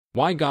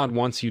Why God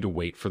wants you to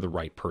wait for the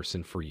right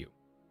person for you.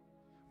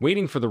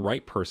 Waiting for the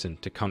right person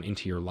to come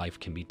into your life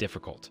can be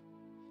difficult.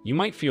 You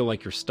might feel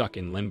like you're stuck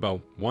in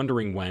limbo,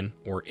 wondering when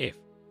or if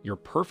your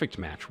perfect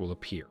match will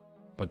appear.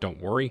 But don't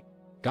worry,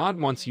 God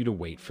wants you to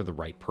wait for the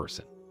right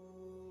person.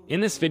 In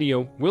this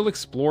video, we'll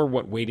explore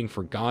what waiting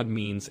for God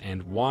means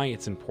and why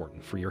it's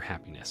important for your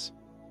happiness.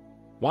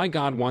 Why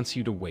God wants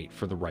you to wait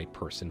for the right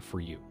person for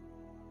you.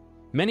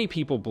 Many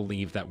people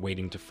believe that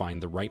waiting to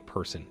find the right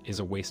person is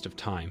a waste of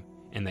time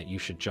and that you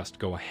should just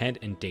go ahead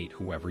and date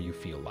whoever you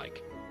feel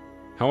like.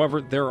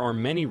 However, there are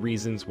many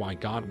reasons why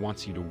God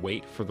wants you to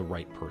wait for the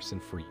right person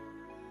for you.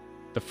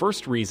 The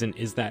first reason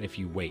is that if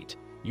you wait,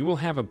 you will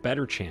have a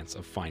better chance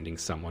of finding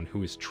someone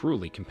who is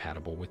truly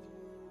compatible with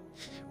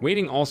you.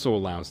 Waiting also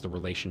allows the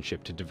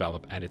relationship to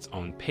develop at its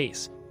own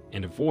pace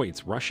and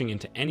avoids rushing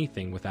into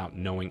anything without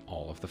knowing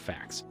all of the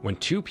facts. When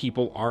two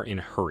people are in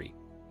a hurry,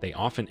 they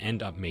often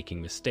end up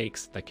making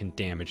mistakes that can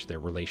damage their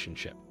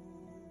relationship.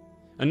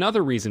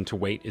 Another reason to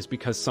wait is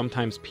because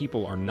sometimes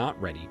people are not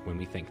ready when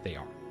we think they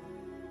are.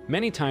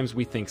 Many times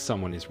we think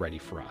someone is ready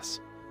for us,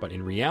 but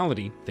in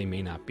reality, they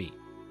may not be.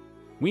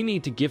 We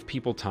need to give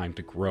people time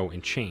to grow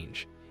and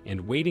change,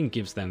 and waiting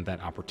gives them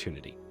that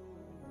opportunity.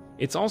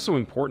 It's also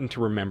important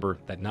to remember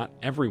that not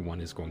everyone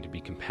is going to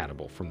be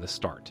compatible from the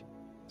start.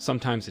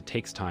 Sometimes it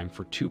takes time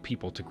for two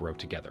people to grow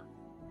together.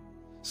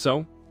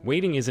 So,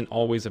 waiting isn't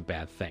always a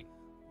bad thing.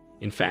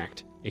 In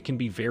fact, it can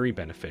be very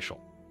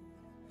beneficial.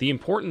 The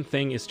important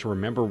thing is to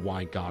remember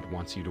why God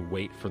wants you to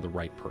wait for the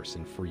right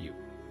person for you.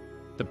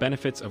 The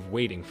benefits of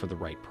waiting for the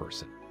right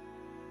person.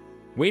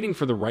 Waiting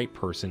for the right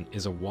person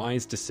is a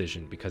wise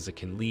decision because it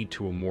can lead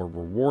to a more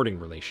rewarding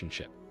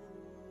relationship.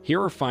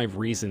 Here are 5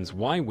 reasons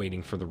why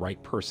waiting for the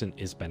right person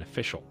is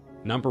beneficial.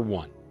 Number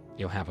 1,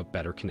 you'll have a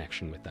better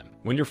connection with them.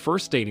 When you're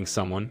first dating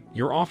someone,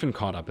 you're often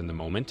caught up in the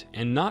moment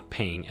and not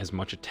paying as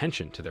much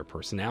attention to their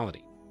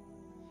personality.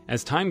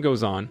 As time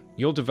goes on,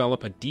 you'll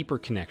develop a deeper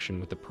connection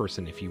with the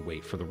person if you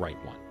wait for the right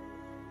one.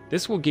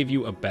 This will give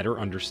you a better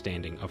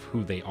understanding of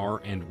who they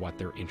are and what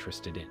they're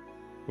interested in,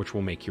 which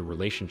will make your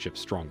relationship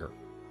stronger.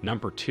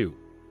 Number 2,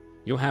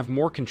 you'll have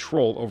more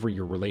control over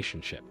your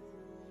relationship.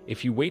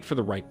 If you wait for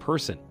the right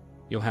person,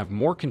 you'll have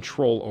more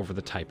control over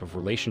the type of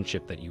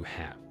relationship that you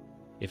have.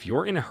 If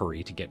you're in a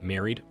hurry to get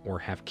married or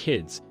have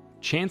kids,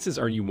 chances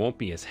are you won't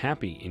be as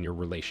happy in your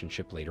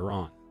relationship later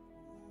on.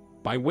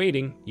 By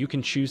waiting, you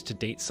can choose to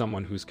date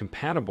someone who's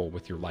compatible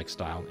with your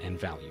lifestyle and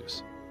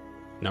values.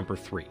 Number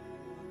 3,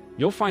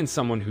 you'll find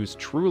someone who's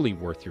truly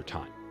worth your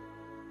time.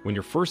 When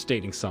you're first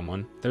dating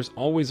someone, there's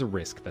always a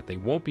risk that they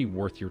won't be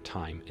worth your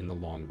time in the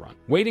long run.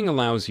 Waiting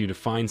allows you to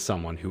find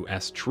someone who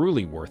is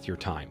truly worth your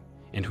time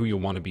and who you'll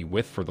want to be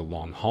with for the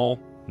long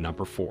haul.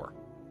 Number 4,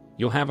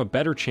 you'll have a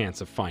better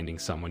chance of finding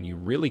someone you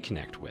really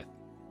connect with.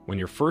 When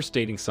you're first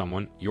dating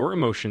someone, your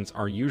emotions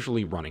are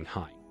usually running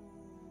high.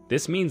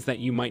 This means that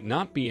you might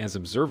not be as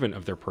observant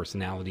of their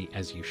personality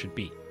as you should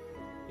be.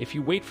 If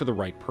you wait for the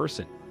right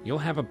person, you'll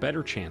have a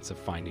better chance of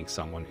finding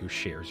someone who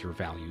shares your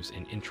values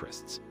and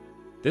interests.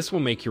 This will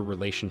make your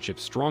relationship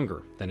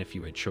stronger than if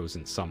you had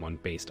chosen someone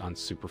based on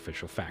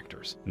superficial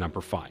factors.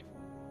 Number 5,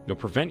 you'll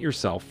prevent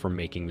yourself from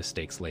making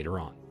mistakes later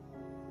on.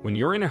 When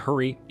you're in a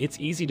hurry, it's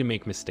easy to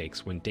make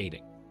mistakes when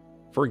dating.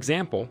 For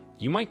example,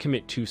 you might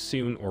commit too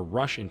soon or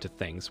rush into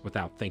things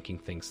without thinking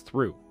things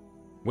through.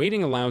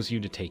 Waiting allows you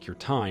to take your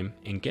time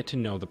and get to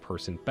know the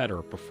person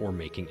better before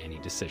making any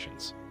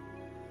decisions.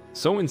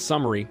 So in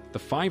summary, the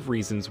 5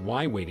 reasons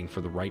why waiting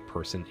for the right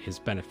person is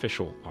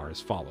beneficial are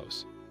as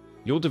follows.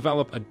 You'll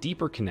develop a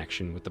deeper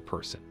connection with the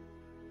person.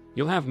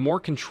 You'll have more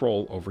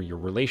control over your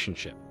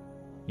relationship.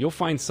 You'll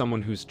find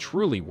someone who's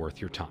truly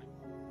worth your time.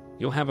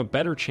 You'll have a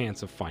better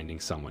chance of finding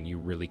someone you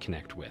really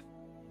connect with.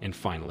 And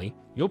finally,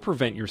 you'll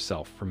prevent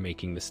yourself from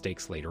making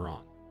mistakes later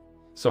on.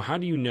 So how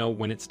do you know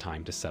when it's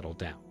time to settle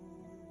down?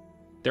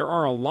 There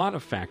are a lot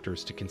of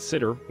factors to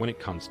consider when it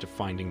comes to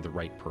finding the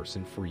right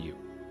person for you.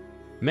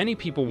 Many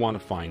people want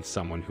to find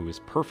someone who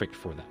is perfect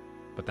for them,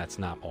 but that's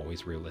not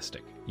always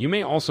realistic. You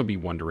may also be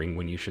wondering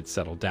when you should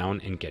settle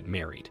down and get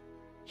married.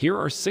 Here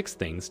are 6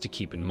 things to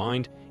keep in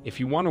mind if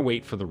you want to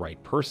wait for the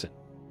right person.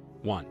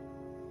 1.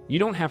 You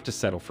don't have to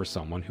settle for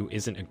someone who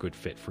isn't a good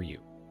fit for you.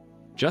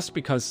 Just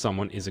because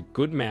someone is a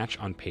good match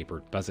on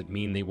paper doesn't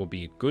mean they will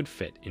be a good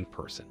fit in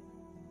person.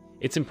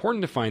 It's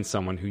important to find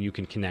someone who you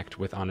can connect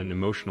with on an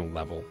emotional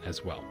level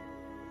as well.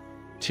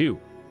 2.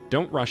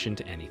 Don't rush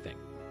into anything.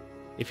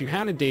 If you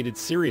haven't dated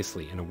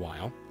seriously in a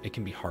while, it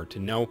can be hard to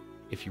know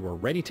if you are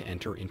ready to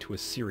enter into a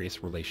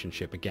serious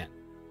relationship again.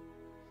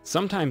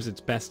 Sometimes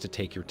it's best to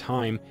take your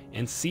time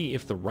and see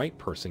if the right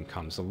person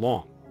comes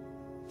along.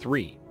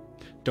 3.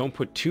 Don't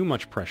put too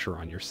much pressure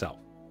on yourself.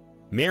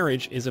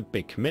 Marriage is a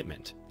big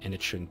commitment, and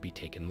it shouldn't be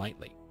taken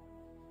lightly.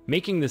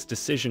 Making this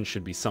decision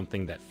should be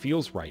something that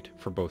feels right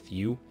for both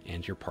you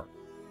and your partner.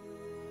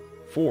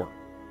 4.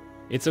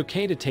 It's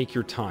okay to take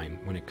your time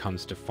when it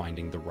comes to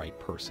finding the right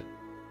person.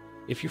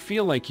 If you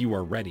feel like you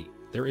are ready,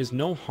 there is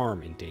no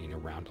harm in dating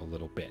around a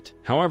little bit.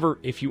 However,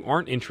 if you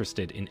aren't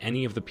interested in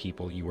any of the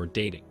people you are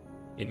dating,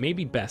 it may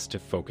be best to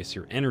focus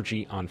your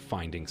energy on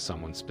finding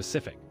someone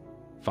specific.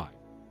 5.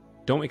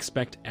 Don't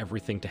expect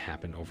everything to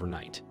happen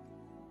overnight.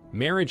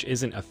 Marriage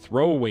isn't a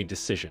throwaway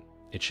decision.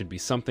 It should be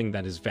something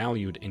that is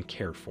valued and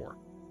cared for.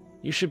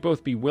 You should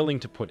both be willing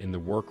to put in the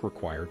work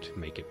required to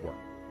make it work.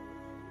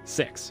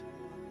 6.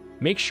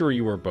 Make sure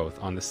you are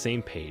both on the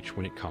same page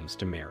when it comes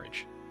to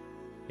marriage.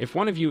 If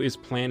one of you is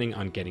planning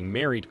on getting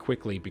married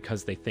quickly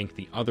because they think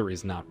the other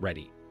is not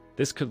ready,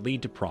 this could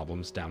lead to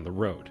problems down the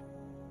road.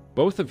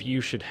 Both of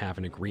you should have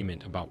an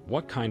agreement about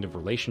what kind of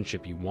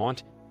relationship you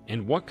want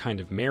and what kind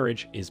of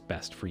marriage is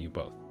best for you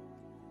both.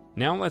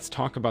 Now let's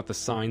talk about the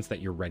signs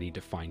that you're ready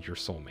to find your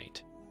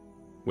soulmate.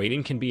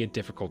 Waiting can be a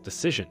difficult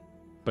decision,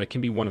 but it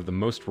can be one of the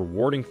most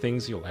rewarding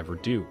things you'll ever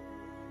do.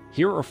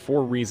 Here are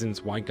 4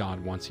 reasons why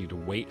God wants you to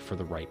wait for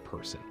the right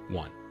person.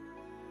 1.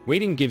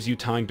 Waiting gives you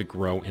time to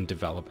grow and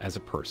develop as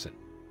a person.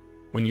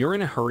 When you're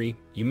in a hurry,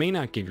 you may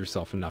not give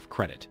yourself enough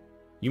credit.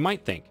 You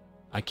might think,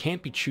 I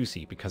can't be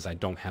choosy because I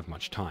don't have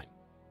much time.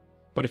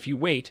 But if you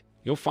wait,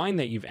 you'll find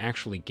that you've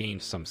actually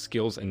gained some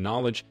skills and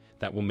knowledge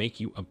that will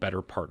make you a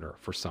better partner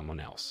for someone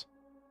else.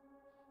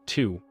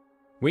 2.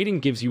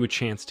 Waiting gives you a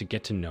chance to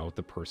get to know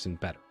the person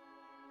better.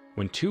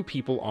 When 2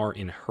 people are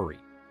in a hurry,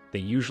 they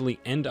usually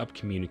end up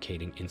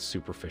communicating in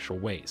superficial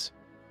ways.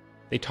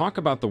 They talk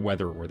about the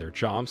weather or their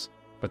jobs,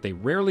 but they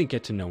rarely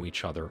get to know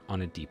each other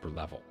on a deeper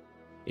level.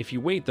 If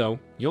you wait, though,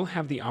 you'll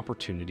have the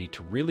opportunity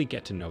to really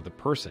get to know the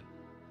person,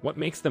 what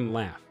makes them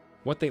laugh,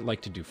 what they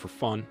like to do for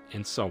fun,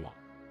 and so on.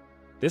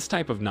 This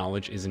type of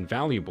knowledge is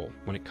invaluable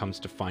when it comes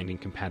to finding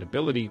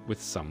compatibility with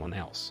someone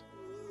else.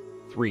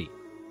 3.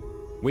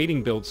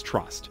 Waiting builds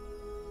trust.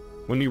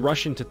 When we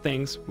rush into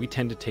things, we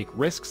tend to take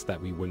risks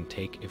that we wouldn't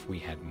take if we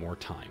had more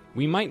time.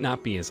 We might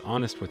not be as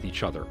honest with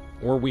each other,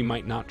 or we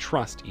might not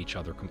trust each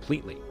other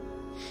completely.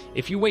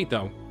 If you wait,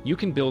 though, you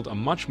can build a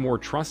much more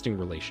trusting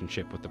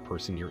relationship with the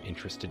person you're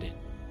interested in.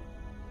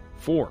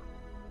 4.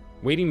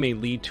 Waiting may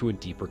lead to a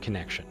deeper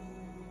connection.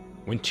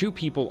 When 2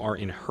 people are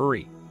in a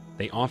hurry,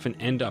 they often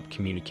end up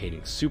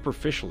communicating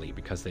superficially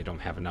because they don't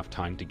have enough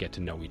time to get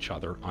to know each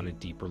other on a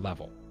deeper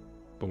level.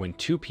 But when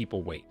 2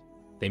 people wait,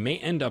 they may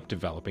end up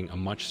developing a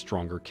much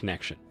stronger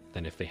connection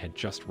than if they had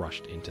just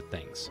rushed into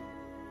things.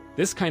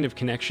 This kind of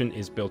connection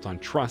is built on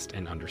trust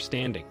and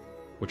understanding,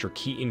 which are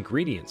key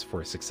ingredients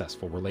for a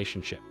successful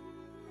relationship.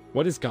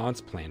 What is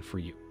God's plan for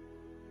you?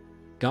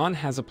 God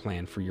has a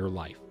plan for your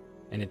life,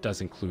 and it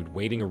does include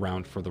waiting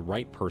around for the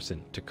right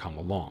person to come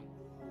along.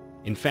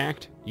 In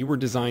fact, you were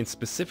designed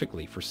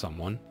specifically for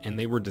someone, and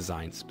they were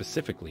designed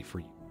specifically for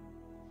you.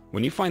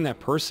 When you find that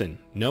person,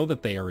 know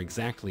that they are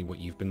exactly what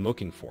you've been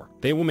looking for.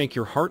 They will make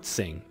your heart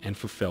sing and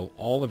fulfill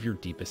all of your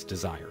deepest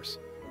desires.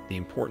 The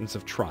importance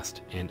of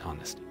trust and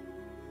honesty.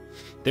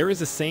 There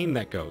is a saying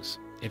that goes,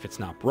 if it's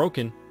not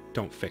broken,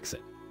 don't fix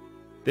it.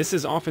 This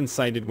is often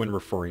cited when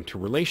referring to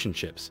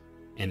relationships,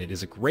 and it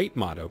is a great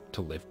motto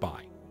to live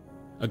by.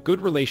 A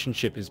good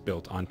relationship is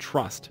built on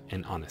trust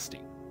and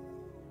honesty.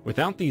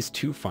 Without these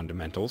 2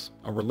 fundamentals,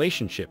 a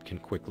relationship can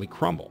quickly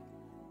crumble.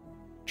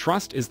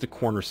 Trust is the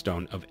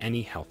cornerstone of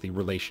any healthy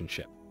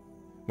relationship.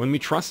 When we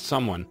trust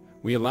someone,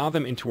 we allow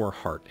them into our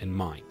heart and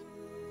mind.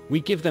 We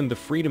give them the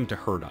freedom to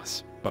hurt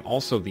us, but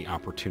also the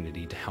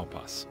opportunity to help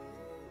us.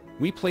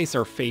 We place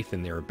our faith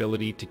in their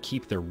ability to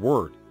keep their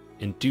word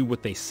and do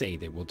what they say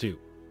they will do.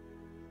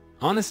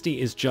 Honesty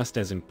is just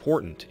as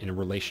important in a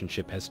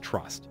relationship as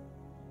trust.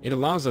 It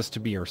allows us to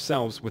be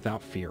ourselves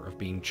without fear of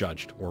being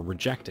judged or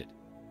rejected.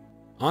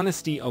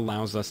 Honesty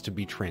allows us to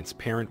be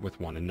transparent with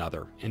one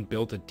another and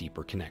build a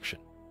deeper connection.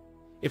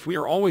 If we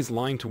are always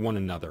lying to one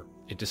another,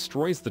 it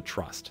destroys the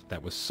trust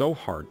that was so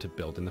hard to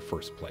build in the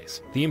first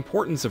place. The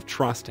importance of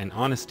trust and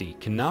honesty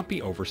cannot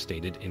be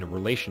overstated in a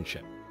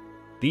relationship.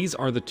 These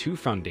are the 2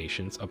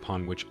 foundations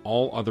upon which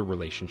all other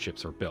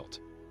relationships are built.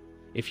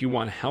 If you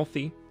want a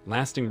healthy,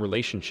 lasting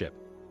relationship,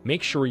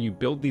 make sure you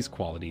build these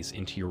qualities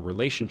into your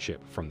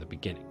relationship from the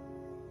beginning.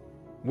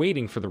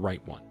 Waiting for the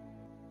right one.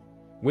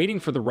 Waiting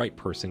for the right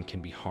person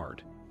can be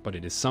hard, but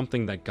it is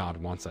something that God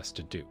wants us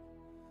to do.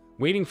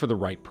 Waiting for the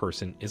right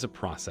person is a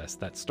process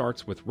that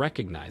starts with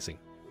recognizing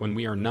when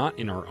we are not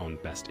in our own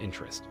best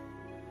interest.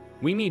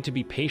 We need to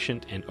be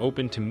patient and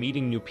open to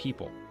meeting new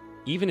people,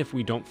 even if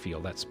we don't feel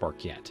that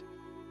spark yet.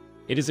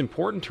 It is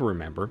important to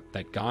remember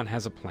that God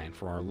has a plan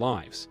for our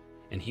lives,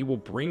 and He will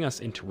bring us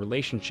into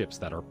relationships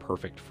that are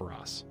perfect for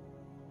us.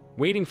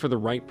 Waiting for the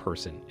right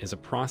person is a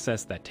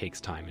process that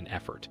takes time and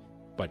effort,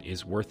 but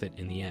is worth it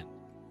in the end.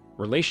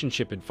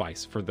 Relationship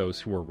advice for those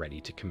who are ready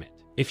to commit.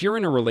 If you're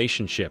in a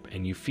relationship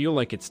and you feel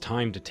like it's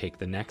time to take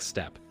the next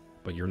step,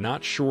 but you're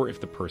not sure if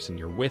the person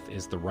you're with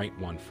is the right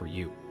one for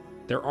you,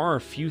 there are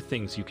a few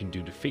things you can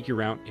do to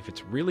figure out if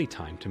it's really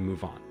time to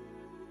move on.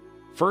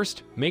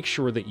 First, make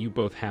sure that you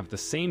both have the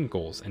same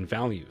goals and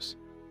values.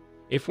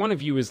 If one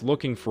of you is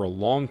looking for a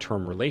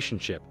long-term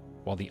relationship,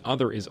 while the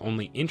other is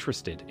only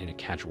interested in a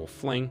casual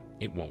fling,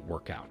 it won't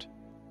work out.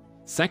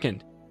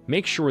 Second,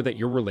 make sure that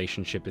your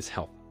relationship is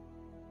healthy.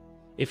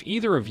 If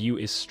either of you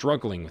is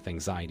struggling with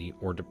anxiety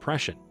or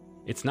depression,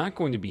 It's not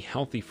going to be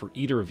healthy for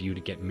either of you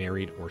to get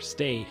married or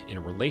stay in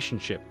a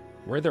relationship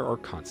where there are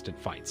constant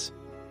fights.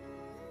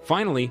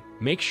 Finally,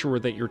 make sure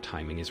that your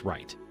timing is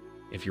right.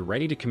 If you're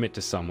ready to commit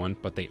to someone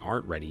but they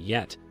aren't ready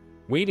yet,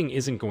 waiting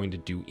isn't going to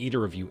do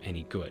either of you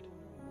any good.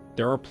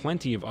 There are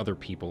plenty of other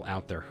people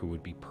out there who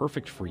would be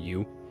perfect for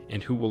you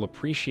and who will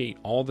appreciate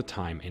all the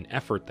time and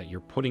effort that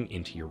you're putting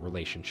into your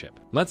relationship.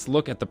 Let's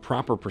look at the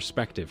proper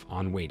perspective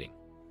on waiting.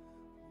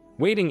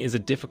 Waiting is a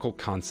difficult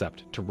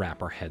concept to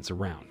wrap our heads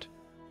around.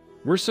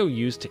 We're so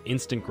used to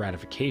instant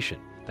gratification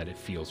that it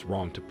feels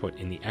wrong to put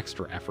in the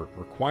extra effort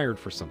required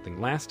for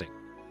something lasting.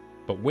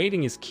 But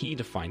waiting is key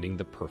to finding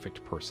the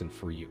perfect person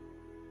for you.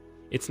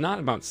 It's not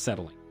about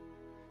settling.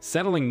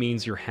 Settling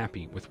means you're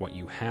happy with what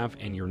you have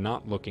and you're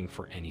not looking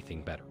for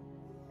anything better.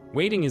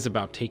 Waiting is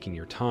about taking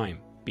your time,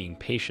 being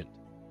patient,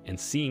 and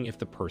seeing if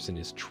the person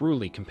is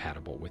truly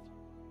compatible with you.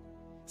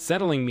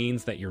 Settling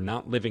means that you're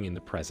not living in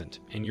the present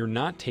and you're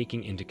not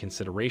taking into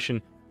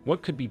consideration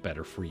what could be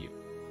better for you.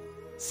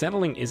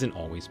 Settling isn't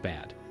always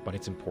bad, but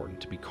it's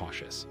important to be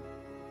cautious.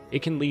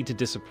 It can lead to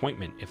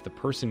disappointment if the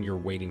person you're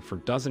waiting for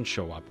doesn't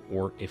show up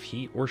or if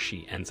he or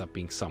she ends up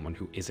being someone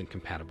who isn't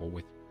compatible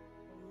with you.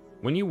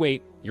 When you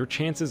wait, your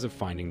chances of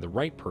finding the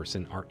right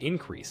person are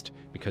increased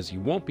because you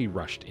won't be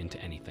rushed into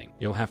anything.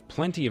 You'll have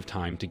plenty of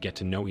time to get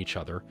to know each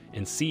other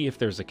and see if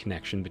there's a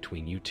connection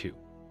between you two.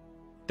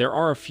 There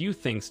are a few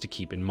things to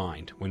keep in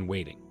mind when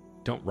waiting.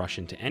 Don't rush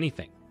into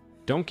anything.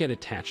 Don't get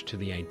attached to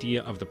the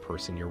idea of the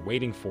person you're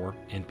waiting for,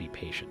 and be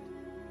patient.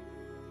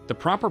 The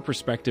proper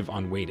perspective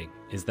on waiting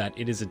is that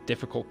it is a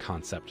difficult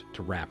concept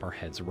to wrap our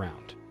heads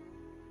around.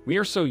 We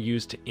are so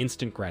used to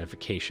instant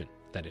gratification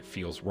that it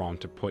feels wrong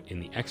to put in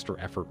the extra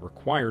effort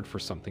required for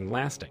something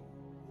lasting.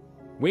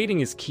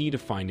 Waiting is key to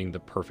finding the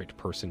perfect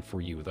person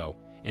for you, though,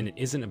 and it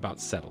isn't about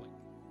settling.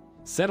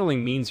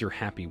 Settling means you're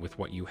happy with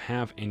what you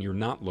have and you're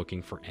not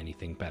looking for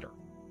anything better.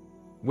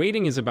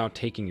 Waiting is about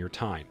taking your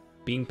time,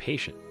 being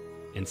patient,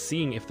 and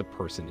seeing if the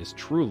person is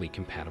truly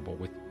compatible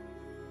with you.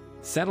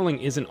 Settling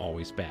isn't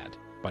always bad,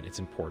 but it's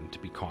important to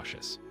be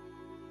cautious.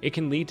 It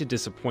can lead to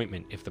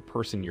disappointment if the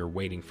person you're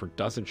waiting for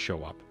doesn't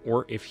show up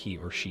or if he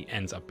or she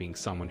ends up being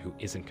someone who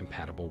isn't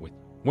compatible with you.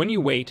 When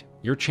you wait,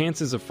 your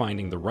chances of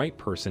finding the right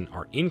person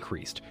are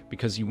increased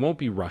because you won't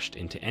be rushed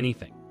into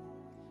anything.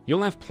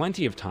 You'll have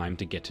plenty of time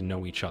to get to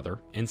know each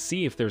other and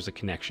see if there's a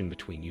connection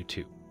between you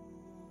two.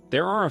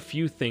 There are a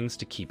few things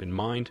to keep in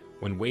mind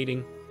when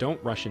waiting.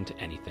 Don't rush into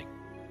anything.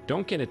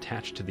 Don't get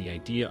attached to the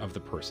idea of the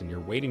person you're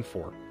waiting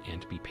for,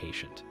 and be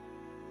patient.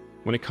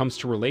 When it comes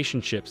to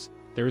relationships,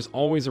 there is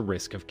always a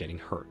risk of getting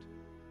hurt.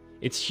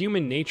 It's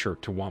human nature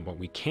to want what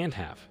we can't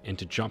have and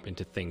to jump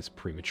into things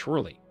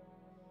prematurely.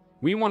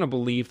 We want to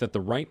believe that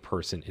the right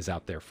person is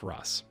out there for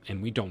us,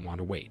 and we don't want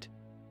to wait.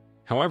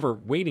 However,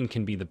 waiting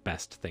can be the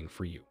best thing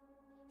for you.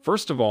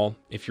 First of all,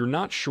 if you're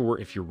not sure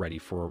if you're ready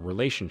for a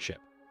relationship,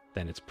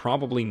 then it's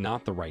probably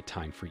not the right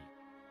time for you.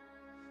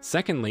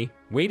 Secondly,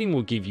 waiting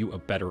will give you a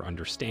better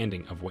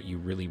understanding of what you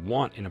really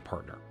want in a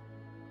partner.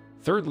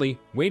 Thirdly,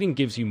 waiting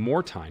gives you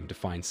more time to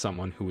find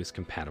someone who is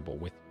compatible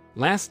with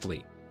you.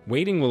 Lastly,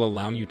 waiting will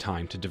allow you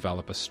time to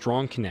develop a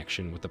strong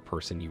connection with the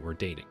person you are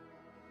dating.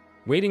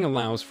 Waiting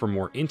allows for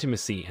more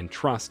intimacy and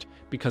trust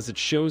because it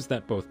shows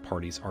that both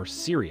parties are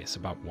serious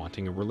about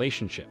wanting a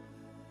relationship.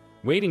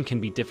 Waiting can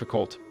be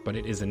difficult, but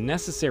it is a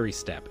necessary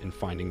step in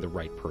finding the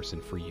right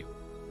person for you.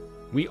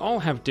 We all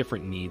have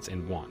different needs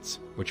and wants,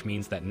 which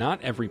means that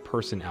not every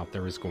person out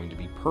there is going to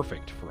be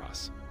perfect for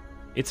us.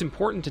 It's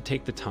important to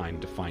take the time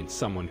to find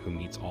someone who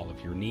meets all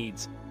of your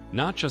needs,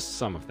 not just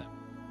some of them.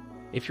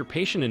 If you're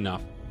patient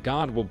enough,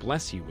 God will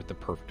bless you with the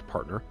perfect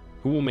partner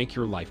who will make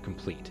your life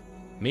complete.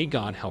 May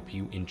God help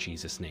you in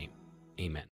Jesus' name. Amen.